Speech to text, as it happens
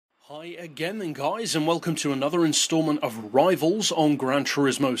Hi again then guys, and welcome to another installment of Rivals on Gran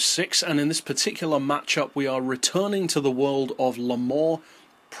Turismo 6, and in this particular matchup we are returning to the world of Le Mans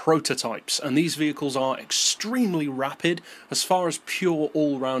prototypes, and these vehicles are extremely rapid as far as pure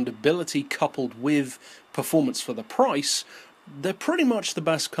all-round ability coupled with performance for the price. They're pretty much the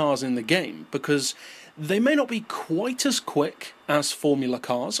best cars in the game because they may not be quite as quick as Formula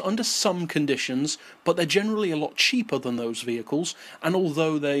cars under some conditions, but they're generally a lot cheaper than those vehicles, and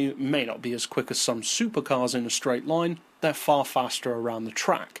although they may not be as quick as some supercars in a straight line, they're far faster around the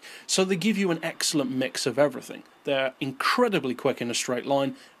track. So they give you an excellent mix of everything. They're incredibly quick in a straight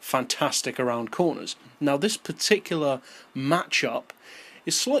line, fantastic around corners. Now this particular matchup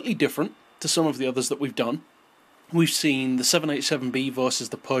is slightly different to some of the others that we've done. We've seen the 787B versus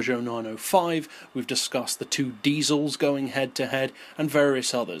the Peugeot 905, we've discussed the two diesels going head to head, and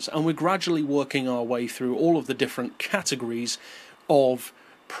various others, and we're gradually working our way through all of the different categories of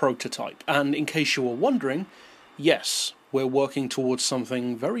prototype. And in case you were wondering, yes, we're working towards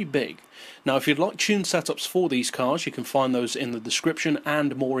something very big. Now if you'd like tune setups for these cars, you can find those in the description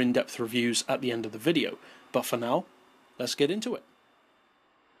and more in-depth reviews at the end of the video. But for now, let's get into it.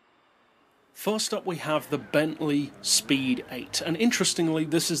 First up we have the Bentley Speed 8, and interestingly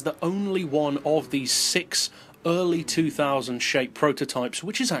this is the only one of these 6 early 2000s shape prototypes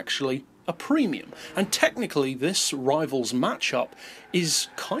which is actually a premium. And technically this Rivals matchup is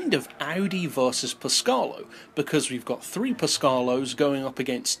kind of Audi versus Pescarolo, because we've got 3 Pescarolos going up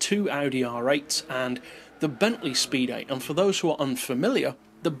against 2 Audi R8s and the Bentley Speed 8. And for those who are unfamiliar,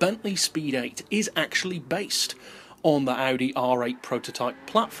 the Bentley Speed 8 is actually based on the Audi R8 prototype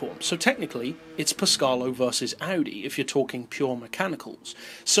platform. So technically, it's Pescarolo versus Audi if you're talking pure mechanicals.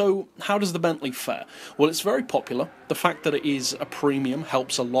 So how does the Bentley fare? Well, it's very popular. The fact that it is a premium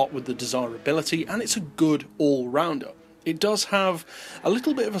helps a lot with the desirability, and it's a good all-rounder. It does have a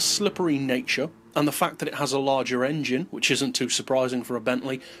little bit of a slippery nature, and the fact that it has a larger engine, which isn't too surprising for a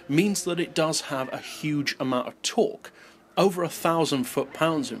Bentley, means that it does have a huge amount of torque. Over 1,000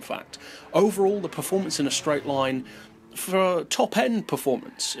 foot-pounds in fact. Overall, the performance in a straight line for top-end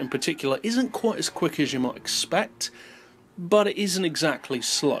performance in particular isn't quite as quick as you might expect, but it isn't exactly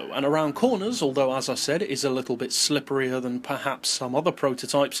slow. And around corners, although as I said it is a little bit slipperier than perhaps some other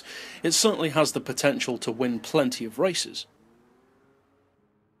prototypes, it certainly has the potential to win plenty of races.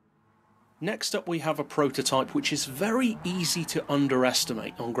 Next up we have a prototype which is very easy to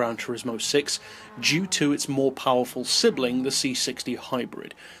underestimate on Gran Turismo 6 due to its more powerful sibling, the C60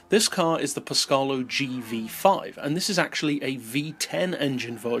 Hybrid. This car is the Pescarolo GV5, and this is actually a V10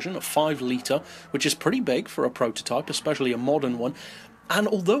 engine version, a 5 litre, which is pretty big for a prototype, especially a modern one. And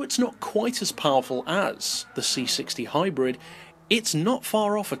although it's not quite as powerful as the C60 Hybrid, it's not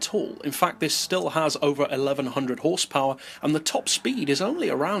far off at all. In fact, this still has over 1100 horsepower, and the top speed is only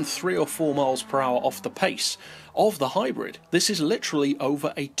around 3 or 4 miles per hour off the pace of the Hybrid. This is literally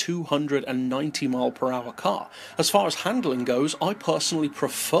over a 290 mile per hour car. As far as handling goes, I personally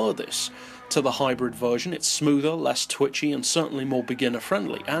prefer this to the Hybrid version. It's smoother, less twitchy, and certainly more beginner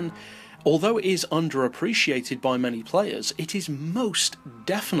friendly. And although it is underappreciated by many players, it is most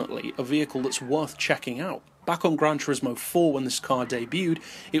definitely a vehicle that's worth checking out. Back on Gran Turismo 4 when this car debuted,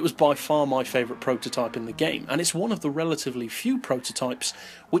 it was by far my favourite prototype in the game, and it's one of the relatively few prototypes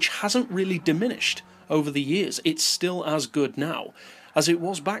which hasn't really diminished over the years. It's still as good now as it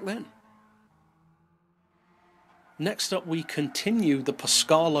was back then. Next up we continue the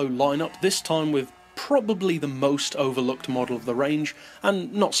Pescarolo lineup, this time with probably the most overlooked model of the range,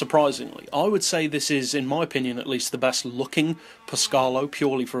 and not surprisingly, I would say this is, in my opinion at least, the best looking Pescarolo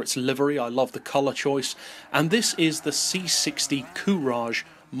purely for its livery. I love the colour choice, and this is the C60 Courage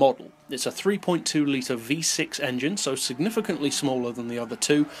model. It's a 3.2 litre V6 engine, so significantly smaller than the other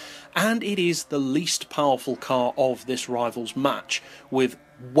two, and it is the least powerful car of this Rivals match, with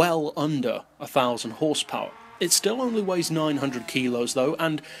well under 1,000 horsepower. It still only weighs 900 kilos though,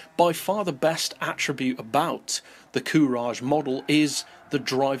 and by far the best attribute about the Courage model is the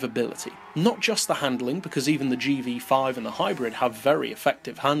drivability. Not just the handling, because even the GV5 and the Hybrid have very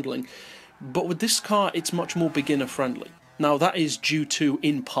effective handling, but with this car it's much more beginner friendly. Now that is due to,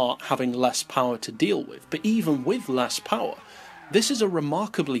 in part, having less power to deal with, but even with less power, this is a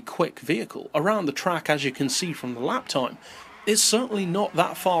remarkably quick vehicle. Around the track, as you can see from the lap time, it's certainly not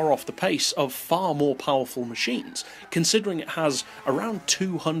that far off the pace of far more powerful machines. Considering it has around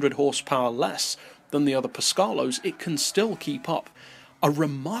 200 horsepower less than the other Pescarolos, it can still keep up a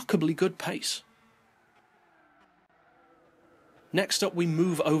remarkably good pace. Next up we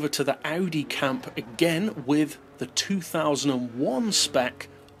move over to the Audi camp again with the 2001 spec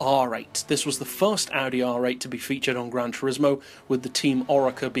R8. This was the first Audi R8 to be featured on Gran Turismo, with the team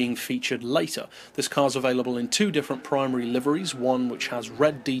Oreca being featured later. This car's available in two different primary liveries, one which has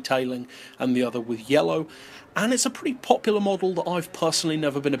red detailing and the other with yellow, and it's a pretty popular model that I've personally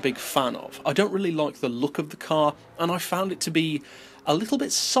never been a big fan of. I don't really like the look of the car, and I found it to be a little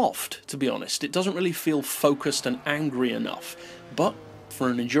bit soft, to be honest. It doesn't really feel focused and angry enough, but for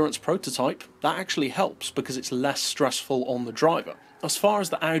an endurance prototype, that actually helps because it's less stressful on the driver. As far as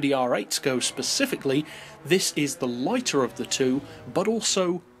the Audi R8s go specifically, this is the lighter of the two, but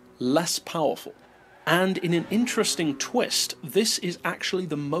also less powerful. And in an interesting twist, this is actually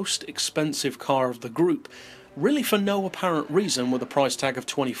the most expensive car of the group, really for no apparent reason with a price tag of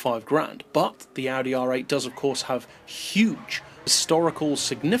 25 grand. But the Audi R8 does of course have huge historical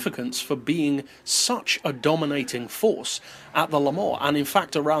significance for being such a dominating force at the Le Mans, and in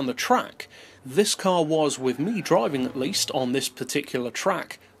fact around the track. This car was, with me driving at least on this particular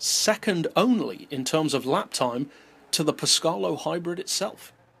track, second only in terms of lap time to the Pescarolo Hybrid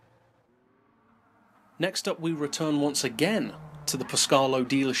itself. Next up, we return once again to the Pescarolo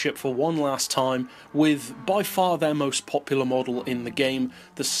dealership for one last time with by far their most popular model in the game,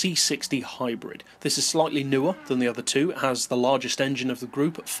 the C60 Hybrid. This is slightly newer than the other two. It has the largest engine of the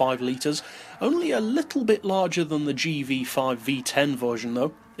group at 5 litres, only a little bit larger than the GV5 V10 version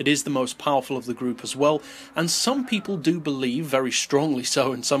though. It is the most powerful of the group as well, and some people do believe, very strongly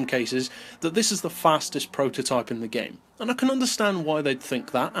so in some cases, that this is the fastest prototype in the game. And I can understand why they'd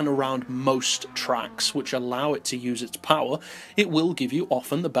think that, and around most tracks which allow it to use its power, it will give you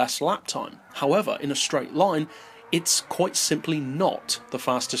often the best lap time. However, in a straight line, it's quite simply not the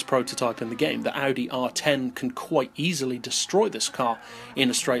fastest prototype in the game. The Audi R10 can quite easily destroy this car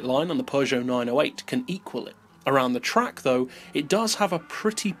in a straight line, and the Peugeot 908 can equal it. Around the track though, it does have a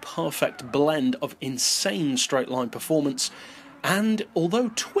pretty perfect blend of insane straight line performance and, although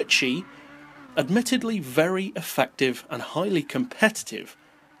twitchy, admittedly very effective and highly competitive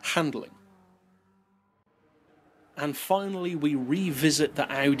handling. And finally, we revisit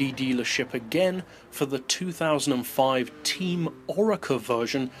the Audi dealership again for the 2005 Team Oreca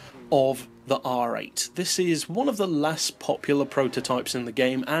version of the R8. This is one of the less popular prototypes in the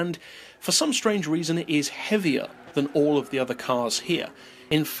game, and for some strange reason it is heavier than all of the other cars here.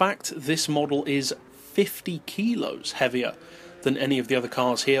 In fact, this model is 50 kilos heavier than any of the other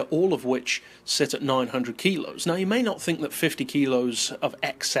cars here, all of which sit at 900 kilos. Now, you may not think that 50 kilos of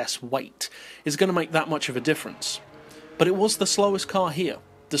excess weight is going to make that much of a difference, but it was the slowest car here,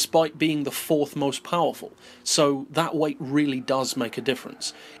 despite being the fourth most powerful, so that weight really does make a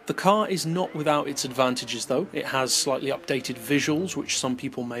difference. The car is not without its advantages though. It has slightly updated visuals, which some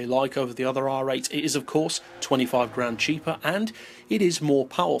people may like over the other R8. It is of course 25 grand cheaper, and it is more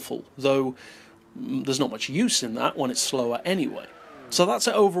powerful, though there's not much use in that when it's slower anyway. So that's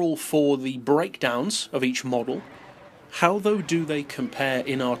it overall for the breakdowns of each model. How though do they compare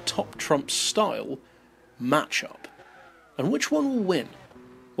in our top trump style matchup? And which one will win?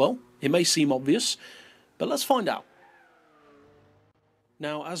 Well, it may seem obvious, but let's find out.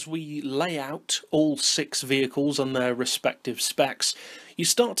 Now, as we lay out all 6 vehicles and their respective specs, you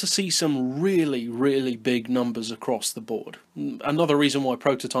start to see some really big numbers across the board. Another reason why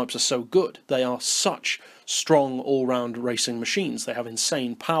prototypes are so good. They are such strong all-round racing machines. They have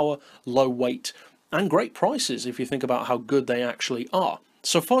insane power, low weight, and great prices if you think about how good they actually are.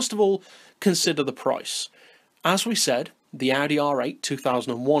 So first of all, consider the price. As we said, the Audi R8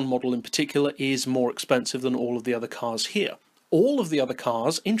 2001 model in particular is more expensive than all of the other cars here. All of the other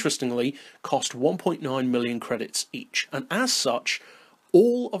cars, interestingly, cost 1.9 million credits each, and as such,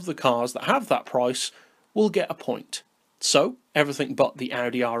 all of the cars that have that price will get a point. So, everything but the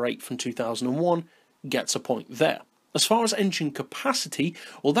Audi R8 from 2001 gets a point there. As far as engine capacity,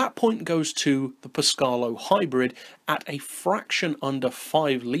 well, that point goes to the Pescarolo Hybrid at a fraction under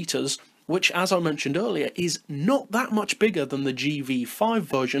 5 litres, which, as I mentioned earlier, is not that much bigger than the GV5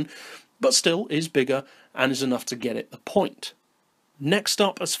 version, but still is bigger and is enough to get it the point. Next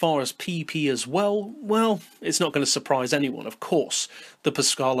up, as far as PP as well, it's not going to surprise anyone, of course. The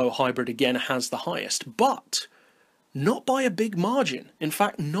Pescarolo Hybrid again has the highest, but not by a big margin. In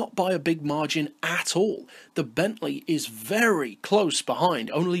fact, not by a big margin at all. The Bentley is very close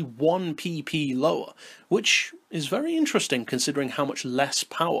behind, only 1 PP lower, which is very interesting considering how much less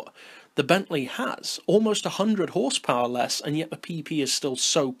power the Bentley has. Almost 100 horsepower less, and yet the PP is still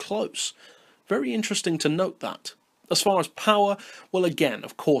so close. Very interesting to note that. As far as power, well, again,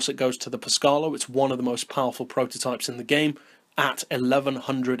 of course it goes to the Pescarolo. It's one of the most powerful prototypes in the game at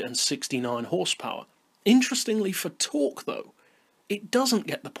 1169 horsepower. Interestingly for torque though, it doesn't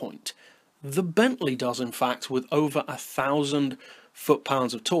get the point. The Bentley does in fact, with over 1,000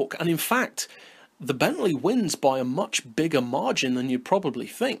 foot-pounds of torque. And in fact, the Bentley wins by a much bigger margin than you'd probably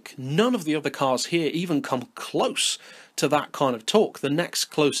think. None of the other cars here even come close to that kind of torque. The next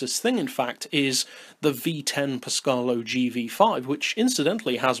closest thing, in fact, is the V10 Pescarolo GV5, which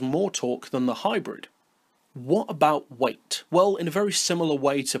incidentally has more torque than the hybrid. What about weight? Well, in a very similar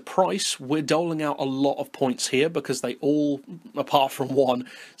way to price, we're doling out a lot of points here because they all, apart from one,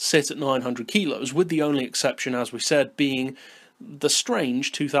 sit at 900 kilos, with the only exception, as we said, being the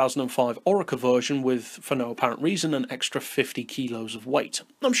strange 2005 Oreca version with, for no apparent reason, an extra 50 kilos of weight.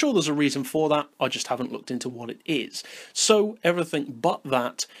 I'm sure there's a reason for that, I just haven't looked into what it is. So everything but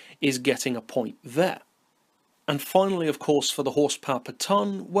that is getting a point there. And finally, of course, for the horsepower per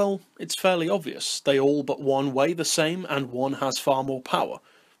tonne, well, it's fairly obvious. They all but one weigh the same, and one has far more power.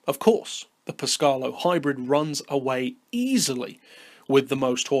 Of course, the Pescarolo Hybrid runs away easily with the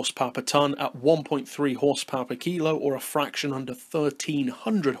most horsepower per tonne at 1.3 horsepower per kilo, or a fraction under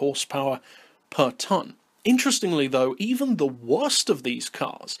 1,300 horsepower per tonne. Interestingly though, even the worst of these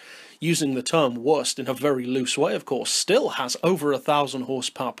cars, using the term worst in a very loose way of course, still has over 1,000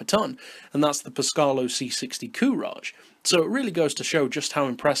 horsepower per tonne, and that's the Pescarolo C60 Courage. So it really goes to show just how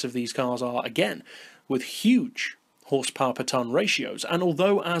impressive these cars are, again, with huge horsepower per tonne ratios. And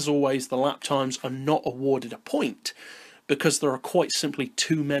although, as always, the lap times are not awarded a point, because there are quite simply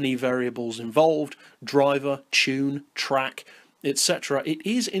too many variables involved, driver, tune, track, etc. It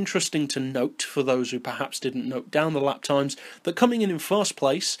is interesting to note, for those who perhaps didn't note down the lap times, that coming in first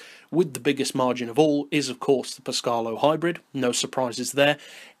place, with the biggest margin of all, is of course the Pescarolo Hybrid. No surprises there.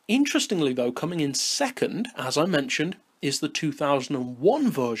 Interestingly though, coming in second, as I mentioned, is the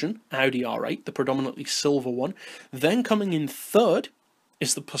 2001 version, Audi R8, the predominantly silver one. Then coming in third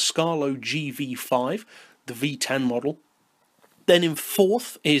is the Pescarolo GV5, the V10 model. Then in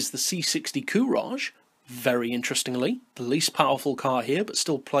fourth is the C60 Courage, very interestingly, the least powerful car here, but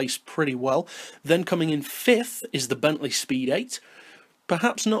still placed pretty well. Then coming in fifth is the Bentley Speed 8.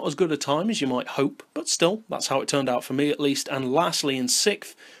 Perhaps not as good a time as you might hope, but still, that's how it turned out for me at least. And lastly, in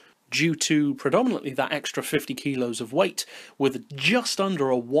sixth, due to predominantly that extra 50 kilos of weight, with just under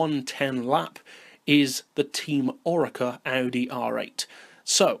a 110 lap, is the Team Oreca Audi R8.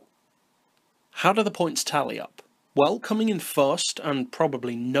 So, how do the points tally up? Well, coming in first, and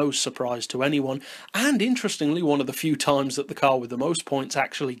probably no surprise to anyone, and interestingly one of the few times that the car with the most points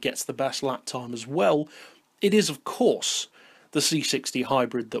actually gets the best lap time as well, it is of course the C60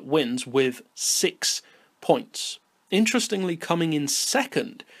 Hybrid that wins with 6 points. Interestingly, coming in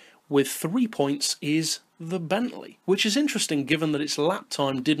second with 3 points is the Bentley, which is interesting given that its lap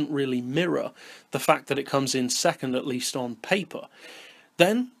time didn't really mirror the fact that it comes in second, at least on paper.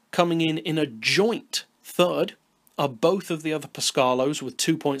 Then, coming in a joint third, are both of the other Pescarolos with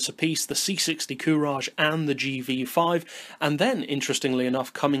 2 points apiece, the C60 Courage and the GV5, and then, interestingly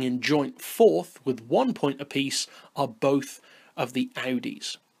enough, coming in joint fourth with 1 point apiece are both of the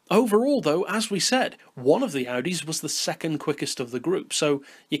Audis. Overall, though, as we said, one of the Audis was the second quickest of the group, so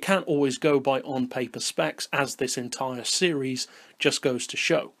you can't always go by on-paper specs, as this entire series just goes to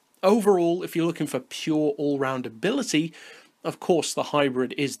show. Overall, if you're looking for pure all-round ability, of course the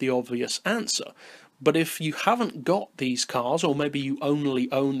Hybrid is the obvious answer. But if you haven't got these cars, or maybe you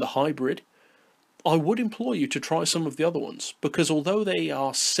only own the Hybrid, I would implore you to try some of the other ones, because although they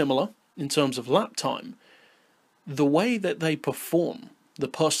are similar in terms of lap time, the way that they perform, the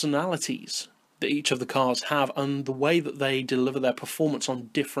personalities that each of the cars have, and the way that they deliver their performance on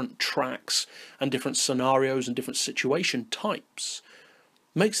different tracks and different scenarios and different situation types,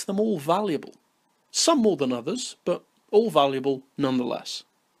 makes them all valuable. Some more than others, but all valuable nonetheless.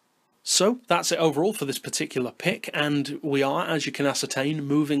 So that's it overall for this particular pick, and we are, as you can ascertain,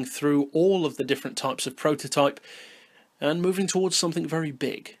 moving through all of the different types of prototype and moving towards something very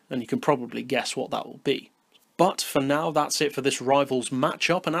big, and you can probably guess what that will be. But for now, that's it for this Rivals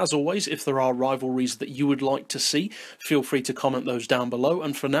matchup, and as always, if there are rivalries that you would like to see, feel free to comment those down below,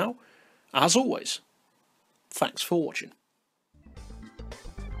 and for now, as always, thanks for watching.